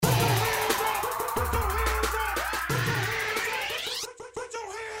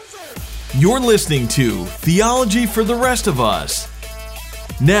You're listening to Theology for the Rest of Us.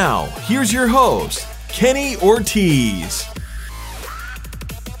 Now, here's your host, Kenny Ortiz.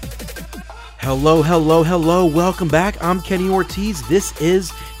 Hello. Welcome back. I'm Kenny Ortiz. This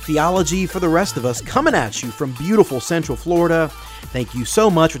is Theology for the Rest of Us, coming at you from beautiful Central Florida. Thank you so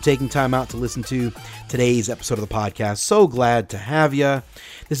much for taking time out to listen to today's episode of the podcast. So glad to have you.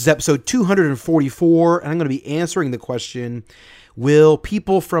 This is episode 244, and I'm going to be answering the question, will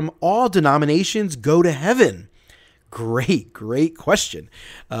people from all denominations go to heaven? Great question.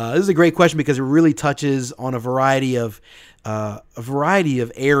 This is a great question because it really touches on a variety of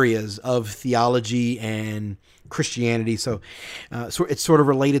areas of theology and Christianity. So it's sort of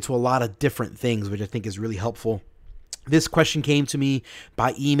related to a lot of different things, which I think is really helpful. This question came to me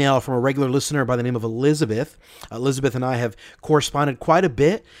by email from a regular listener by the name of Elizabeth. Elizabeth and I have corresponded quite a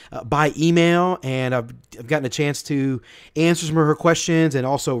bit by email, and I've gotten a chance to answer some of her questions and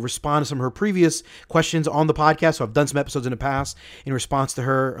also respond to some of her previous questions on the podcast. So I've done some episodes in the past in response to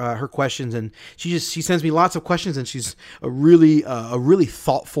her questions, and she sends me lots of questions, and she's a really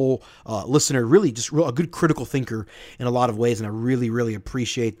thoughtful listener, really just a good critical thinker in a lot of ways, and I really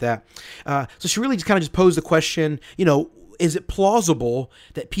appreciate that. So she really just kind of just posed the question, is it plausible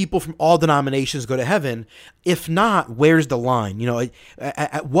that people from all denominations go to heaven? If not, where's the line?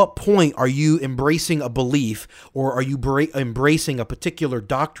 At what point are you embracing a belief, or are you embracing a particular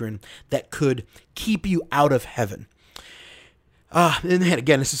doctrine that could keep you out of heaven? And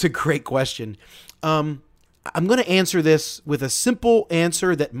again, this is a great question. I'm going to answer this with a simple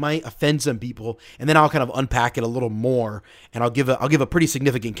answer that might offend some people, and then I'll kind of unpack it a little more, and I'll give a pretty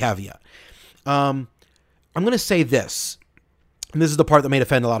significant caveat. I'm going to say this. And this is the part that may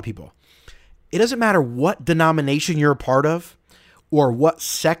offend a lot of people. It doesn't matter what denomination you're a part of, or what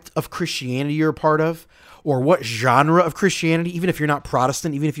sect of Christianity you're a part of, or what genre of Christianity, even if you're not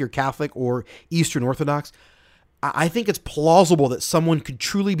Protestant, even if you're Catholic or Eastern Orthodox. I think it's plausible that someone could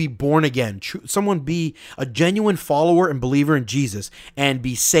truly be born again, someone be a genuine follower and believer in Jesus and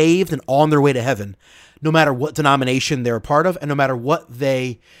be saved and on their way to heaven, no matter what denomination they're a part of, and no matter what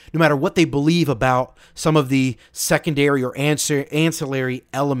they believe about some of the secondary or ancillary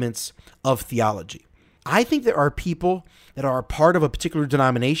elements of theology. I think there are people that are a part of a particular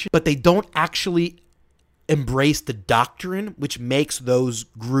denomination, but they don't actually embrace the doctrine, which makes those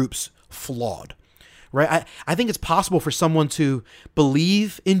groups flawed. Right? I think it's possible for someone to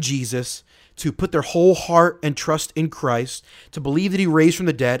believe in Jesus, to put their whole heart and trust in Christ, to believe that he raised from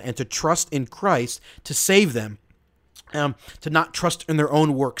the dead, and to trust in Christ to save them, to not trust in their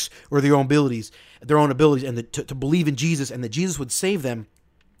own works or their own abilities, and to believe in Jesus and that Jesus would save them,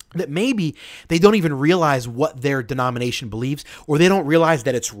 that maybe they don't even realize what their denomination believes, or they don't realize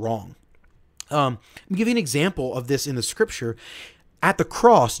that it's wrong. Let me give you an example of this in the scripture. At the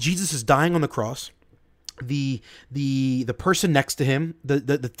cross, Jesus is dying on the cross. The person next to him,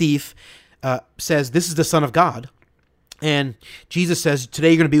 the thief, says, "This is the Son of God," and Jesus says, "Today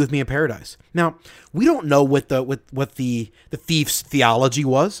you're going to be with me in paradise." Now, we don't know what the thief's theology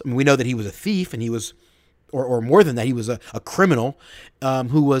was. I mean, we know that he was a thief, and he was, or more than that, he was a criminal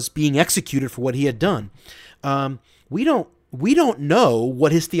who was being executed for what he had done. We don't know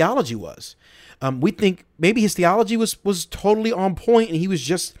what his theology was. We think maybe his theology was totally on point, and he was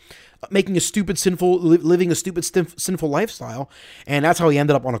just living a stupid, sinful lifestyle, and that's how he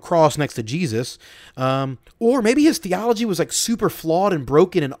ended up on a cross next to Jesus. Or maybe his theology was like super flawed and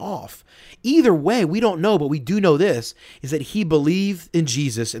broken and off. Either way, we don't know, but we do know this, is that he believed in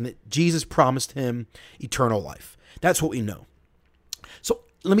Jesus and that Jesus promised him eternal life. That's what we know. So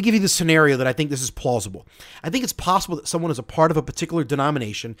let me give you the scenario that I think this is plausible. I think it's possible that someone is a part of a particular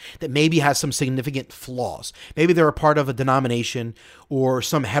denomination that maybe has some significant flaws. Maybe they're a part of a denomination or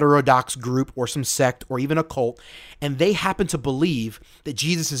some heterodox group or some sect or even a cult, and they happen to believe that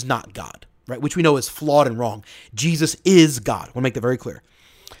Jesus is not God, right? Which we know is flawed and wrong. Jesus is God. I want to make that very clear.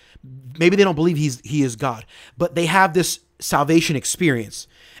 Maybe they don't believe he is God, but they have this salvation experience,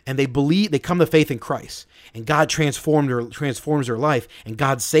 and they come to faith in Christ, and God transforms their life, and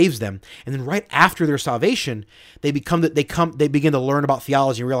God saves them. And then right after their salvation, they begin to learn about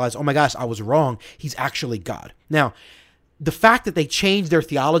theology and realize, oh my gosh, I was wrong. He's actually God. Now, the fact that they changed their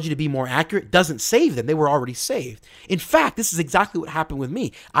theology to be more accurate doesn't save them. They were already saved. In fact, this is exactly what happened with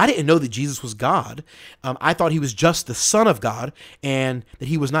me. I didn't know that Jesus was God. I thought he was just the Son of God, and that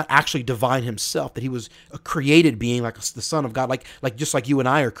he was not actually divine himself, that he was a created being, like the Son of God, like just like you and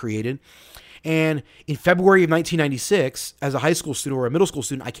I are created. And in February of 1996, as a high school student or a middle school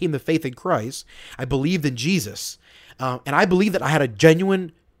student, I came to faith in Christ. I believed in Jesus. And I believed that I had a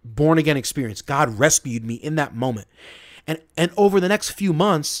genuine born-again experience. God rescued me in that moment. And over the next few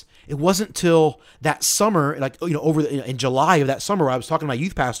months, It wasn't till that summer, in July of that summer, I was talking to my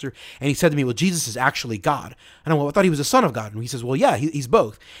youth pastor, and he said to me, well, Jesus is actually God. And I thought he was the Son of God. And he says, well, yeah, he's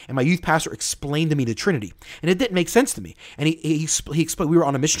both. And my youth pastor explained to me the Trinity. And it didn't make sense to me. And he explained, we were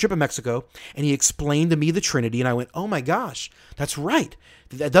on a mission trip in Mexico, and he explained to me the Trinity, and I went, oh my gosh, that's right.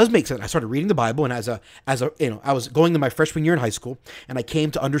 That does make sense. I started reading the Bible, and I was going to my freshman year in high school, and I came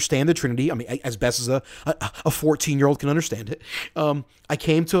to understand the Trinity. I mean, as best as a 14-year-old can understand it. I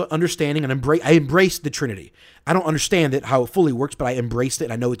came to understanding and I embraced the Trinity. I don't understand it, how it fully works, but I embraced it,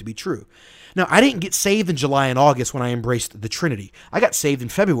 and I know it to be true. Now, I didn't get saved in July and August when I embraced the Trinity. I got saved in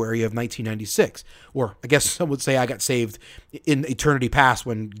February of 1996. Or I guess some would say I got saved in eternity past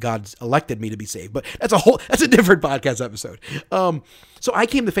when God elected me to be saved. But that's a different podcast episode. So I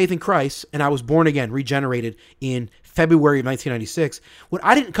came to faith in Christ, and I was born again, regenerated in February of 1996, when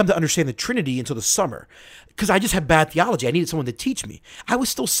I didn't come to understand the Trinity until the summer, because I just had bad theology. I needed someone to teach me. I was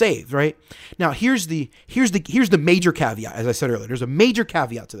still saved, right? Now, here's the major caveat, as I said earlier. There's a major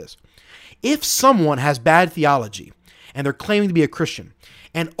caveat to this. If someone has bad theology and they're claiming to be a Christian,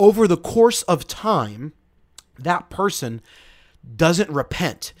 and over the course of time, that person doesn't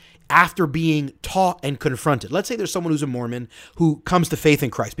repent after being taught and confronted. Let's say there's someone who's a Mormon who comes to faith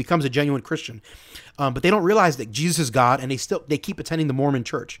in Christ, becomes a genuine Christian, but they don't realize that Jesus is God, and they keep attending the Mormon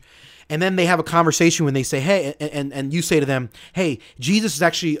church. And then they have a conversation when they say, hey, and you say to them, hey, Jesus is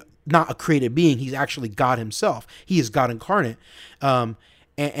actually not a created being. He's actually God himself. He is God incarnate. And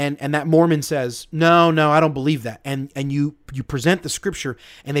that Mormon says, no, I don't believe that. And you present the scripture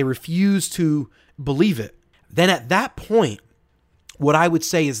and they refuse to believe it. Then at that point, what I would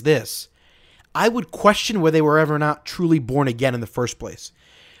say is this: I would question whether they were ever not truly born again in the first place.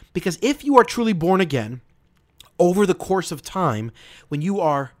 Because if you are truly born again, over the course of time, when you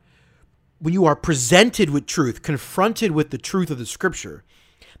are presented with truth, confronted with the truth of the scripture,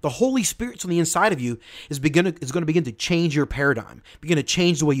 the Holy Spirit's on the inside of you is going to begin to change your paradigm, begin to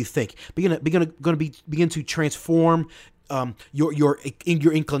change the way you think, begin to transform your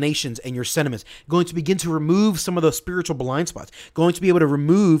inclinations and your sentiments, going to begin to remove some of the spiritual blind spots, going to be able to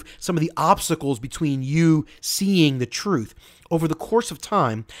remove some of the obstacles between you seeing the truth. Over the course of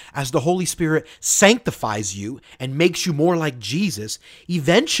time, as the Holy Spirit sanctifies you and makes you more like Jesus,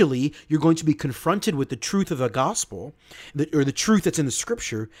 eventually you're going to be confronted with the truth of the gospel, or the truth that's in the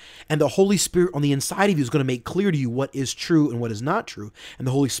scripture, and the Holy Spirit on the inside of you is going to make clear to you what is true and what is not true. And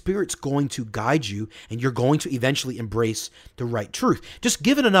the Holy Spirit's going to guide you, and you're going to eventually embrace the right truth. Just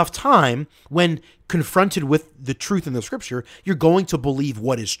given enough time, when confronted with the truth in the scripture, you're going to believe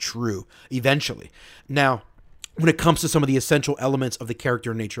what is true eventually. Now, when it comes to some of the essential elements of the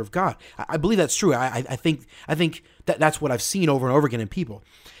character and nature of God, I believe that's true. I think that's what I've seen over and over again in people.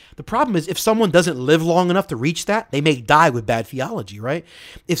 The problem is, if someone doesn't live long enough to reach that, they may die with bad theology, right?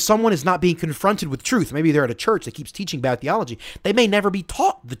 If someone is not being confronted with truth, maybe they're at a church that keeps teaching bad theology, they may never be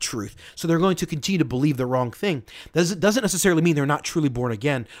taught the truth, so they're going to continue to believe the wrong thing. Doesn't necessarily mean they're not truly born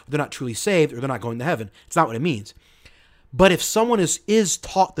again, or they're not truly saved, or they're not going to heaven. It's not what it means. But if someone is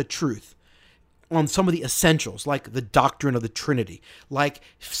taught the truth on some of the essentials, like the doctrine of the Trinity, like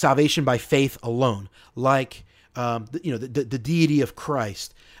salvation by faith alone, like the deity of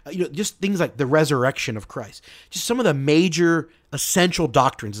Christ, just things like the resurrection of Christ, just some of the major essential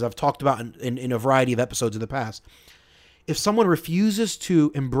doctrines, as I've talked about in a variety of episodes in the past. If someone refuses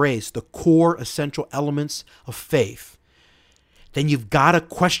to embrace the core essential elements of faith, then you've got to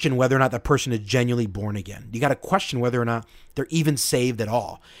question whether or not that person is genuinely born again. You got to question whether or not they're even saved at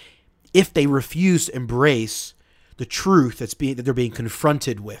all, if they refuse to embrace the truth that they're being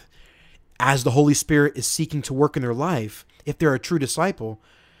confronted with as the Holy Spirit is seeking to work in their life. If they're a true disciple,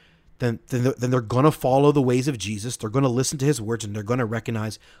 then they're going to follow the ways of Jesus. They're going to listen to his words, and they're going to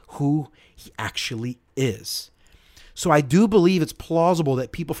recognize who he actually is. So I do believe it's plausible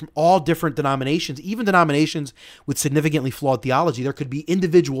that people from all different denominations, even denominations with significantly flawed theology, there could be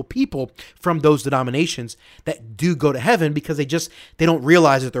individual people from those denominations that do go to heaven because they don't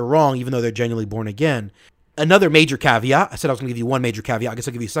realize that they're wrong, even though they're genuinely born again. Another major caveat, I said I was going to give you one major caveat, I guess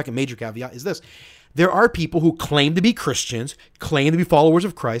I'll give you a second major caveat, is this. There are people who claim to be Christians, claim to be followers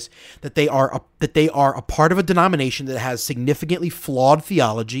of Christ, that they are a part of a denomination that has significantly flawed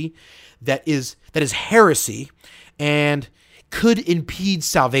theology, that is heresy, and could impede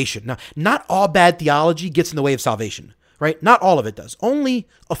salvation. Now, not all bad theology gets in the way of salvation, right? Not all of it does. Only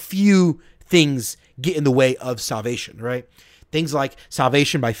a few things get in the way of salvation, right? Things like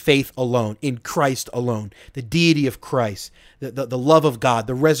salvation by faith alone, in Christ alone, the deity of Christ, the love of God,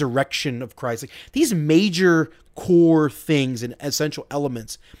 the resurrection of Christ. Like, these major core things and essential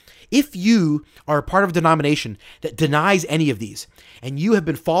elements, If you are a part of a denomination that denies any of these, and you have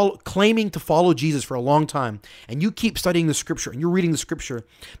been claiming to follow Jesus for a long time, and you keep studying the scripture, and you're reading the scripture,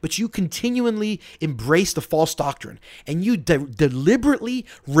 but you continually embrace the false doctrine, and you deliberately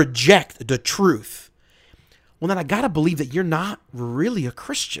reject the truth, well, then I got to believe that you're not really a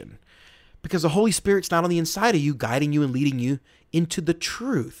Christian, because the Holy Spirit's not on the inside of you, guiding you and leading you into the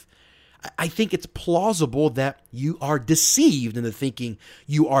truth. I think it's plausible that you are deceived into thinking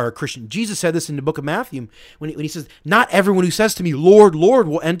you are a Christian. Jesus said this in the book of Matthew when he says, not everyone who says to me, Lord, Lord,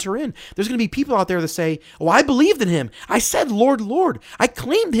 will enter in. There's going to be people out there that say, oh, I believed in him. I said, Lord, Lord. I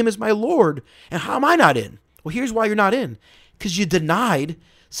claimed him as my Lord. And how am I not in? Well, here's why you're not in. Because you denied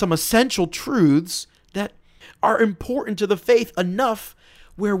some essential truths that are important to the faith enough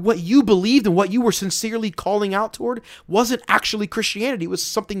where what you believed and what you were sincerely calling out toward wasn't actually Christianity. It was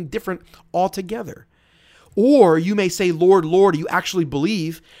something different altogether. Or you may say, Lord, Lord, you actually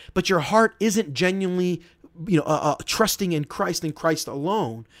believe, but your heart isn't genuinely, trusting in Christ and Christ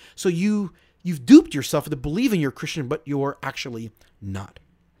alone. So you've duped yourself into believing you're a Christian, but you're actually not.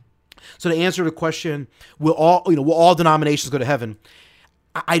 So to answer the question, will all denominations go to heaven?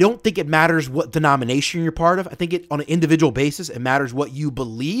 I don't think it matters what denomination you're part of. I think on an individual basis, it matters what you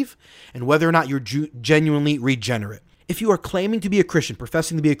believe and whether or not you're genuinely regenerate. If you are claiming to be a Christian,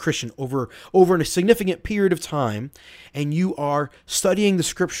 professing to be a Christian over a significant period of time, and you are studying the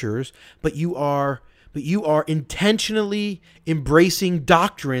scriptures, but you are intentionally embracing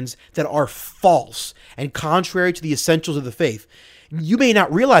doctrines that are false and contrary to the essentials of the faith, you may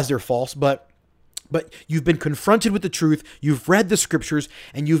not realize they're false, but you've been confronted with the truth, you've read the scriptures,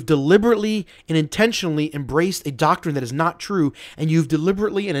 and you've deliberately and intentionally embraced a doctrine that is not true, and you've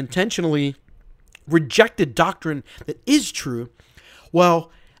deliberately and intentionally rejected doctrine that is true,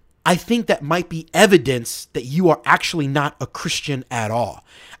 well, I think that might be evidence that you are actually not a Christian at all.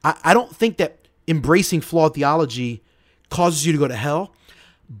 I don't think that embracing flawed theology causes you to go to hell,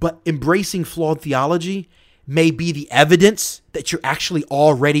 but embracing flawed theology may be the evidence that you're actually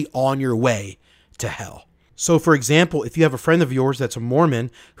already on your way to hell. So for example, if you have a friend of yours that's a Mormon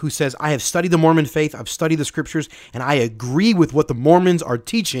who says, I have studied the Mormon faith, I've studied the scriptures, and I agree with what the Mormons are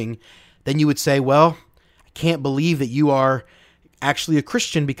teaching, then you would say, well, I can't believe that you are actually a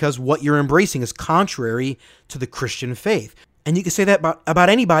Christian because what you're embracing is contrary to the Christian faith. And you can say that about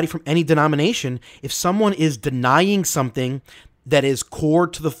anybody from any denomination. If someone is denying something that is core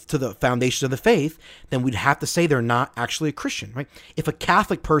to the foundation of the faith, then we'd have to say they're not actually a Christian, right? If a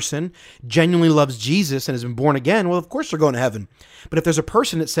Catholic person genuinely loves Jesus and has been born again, well, of course they're going to heaven. But if there's a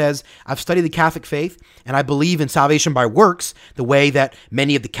person that says, I've studied the Catholic faith and I believe in salvation by works, the way that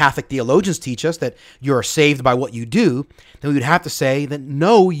many of the Catholic theologians teach us, that you are saved by what you do, then we would have to say that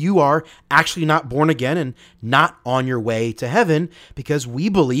no, you are actually not born again and not on your way to heaven, because we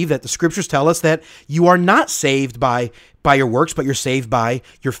believe that the scriptures tell us that you are not saved by your works, but you're saved by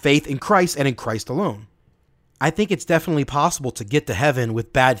your faith in Christ and in Christ alone. I think it's definitely possible to get to heaven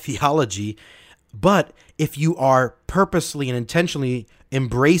with bad theology, but if you are purposely and intentionally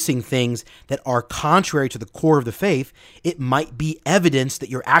embracing things that are contrary to the core of the faith, it might be evidence that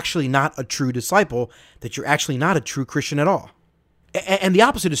you're actually not a true disciple, that you're actually not a true Christian at all. And the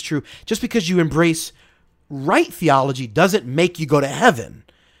opposite is true. Just because you embrace right theology doesn't make you go to heaven.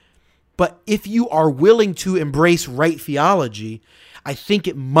 But if you are willing to embrace right theology, I think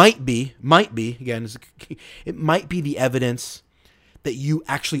it might be the evidence that you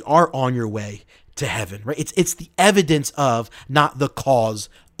actually are on your way to heaven, right? It's the evidence of, not the cause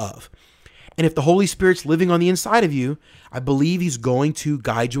of. And if the Holy Spirit's living on the inside of you, I believe he's going to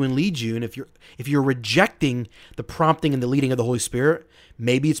guide you and lead you. And if you're rejecting the prompting and the leading of the Holy Spirit,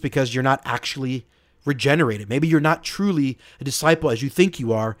 maybe it's because you're not actually regenerated. Maybe you're not truly a disciple as you think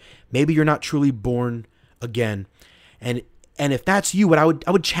you are. Maybe you're not truly born again. And if that's you, what I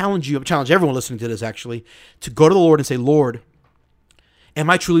would challenge you, I would challenge everyone listening to this actually, to go to the Lord and say, Lord, am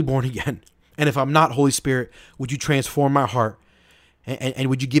I truly born again? And if I'm not, Holy Spirit, would you transform my heart? And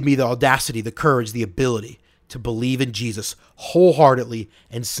would you give me the audacity, the courage, the ability to believe in Jesus wholeheartedly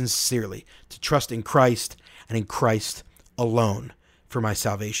and sincerely, to trust in Christ and in Christ alone for my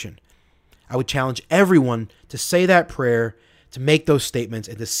salvation? I would challenge everyone to say that prayer, to make those statements,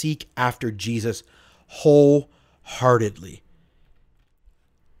 and to seek after Jesus wholeheartedly.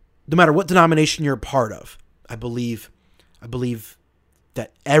 No matter what denomination you're a part of, I believe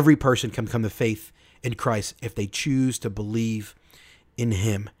that every person can come to faith in Christ if they choose to believe in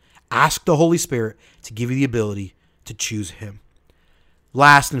him. Ask the Holy Spirit to give you the ability to choose him.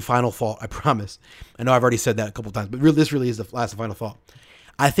 Last and final thought, I promise. I know I've already said that a couple times, but this really is the last and final thought.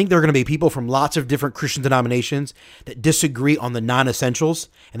 I think there are going to be people from lots of different Christian denominations that disagree on the non-essentials.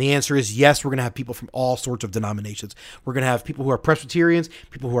 And the answer is yes, we're going to have people from all sorts of denominations. We're going to have people who are Presbyterians,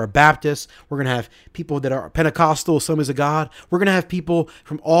 people who are Baptists. We're going to have people that are Pentecostal, Assemblies of God. We're going to have people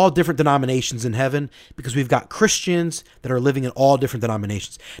from all different denominations in heaven because we've got Christians that are living in all different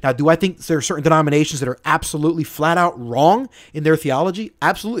denominations. Now, do I think there are certain denominations that are absolutely flat out wrong in their theology?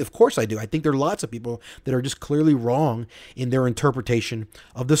 Absolutely. Of course I do. I think there are lots of people that are just clearly wrong in their interpretation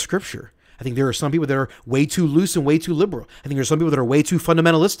of the scripture. I think there are some people that are way too loose and way too liberal. I think there's some people that are way too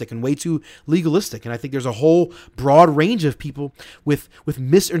fundamentalistic and way too legalistic. And I think there's a whole broad range of people with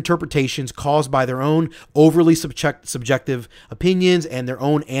misinterpretations caused by their own overly subjective opinions and their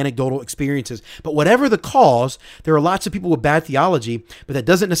own anecdotal experiences. But whatever the cause, there are lots of people with bad theology, but that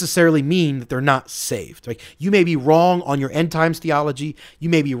doesn't necessarily mean that they're not saved. Like, you may be wrong on your end times theology. You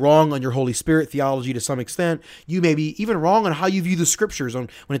may be wrong on your Holy Spirit theology to some extent. You may be even wrong on how you view the scriptures on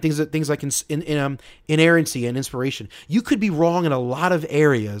when things like inerrancy and inspiration. You could be wrong in a lot of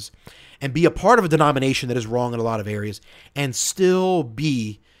areas and be a part of a denomination that is wrong in a lot of areas and still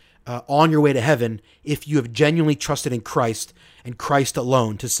be on your way to heaven if you have genuinely trusted in Christ and Christ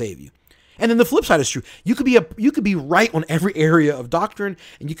alone to save you. And then the flip side is true. You could be right on every area of doctrine,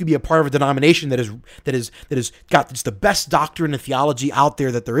 and you could be a part of a denomination that is got just the best doctrine and theology out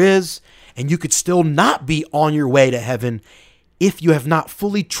there that there is, and you could still not be on your way to heaven if you have not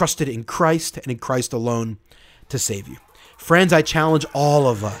fully trusted in Christ and in Christ alone to save you. Friends, I challenge all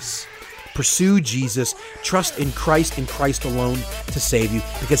of us. Pursue Jesus, trust in Christ and Christ alone to save you,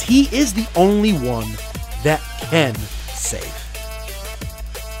 because he is the only one that can save.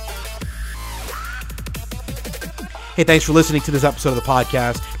 Hey, thanks for listening to this episode of the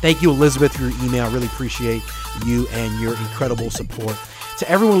podcast. Thank you, Elizabeth, for your email. I really appreciate you and your incredible support. To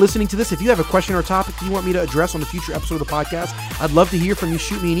everyone listening to this, if you have a question or topic you want me to address on a future episode of the podcast, I'd love to hear from you.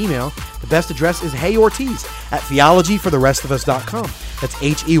 Shoot me an email. The best address is heyortiz@theologyfortherestofus.com. That's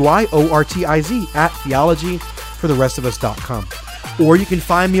HEYORTIZ @theologyfortherestofus.com. Or you can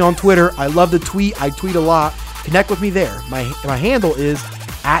find me on Twitter. I love to tweet. I tweet a lot. Connect with me there. My handle is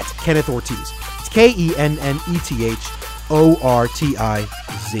 @KennethOrtiz. It's KENNETHORTIZ.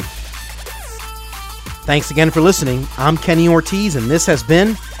 Thanks again for listening. I'm Kenny Ortiz, and this has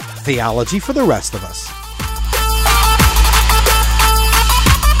been Theology for the Rest of Us.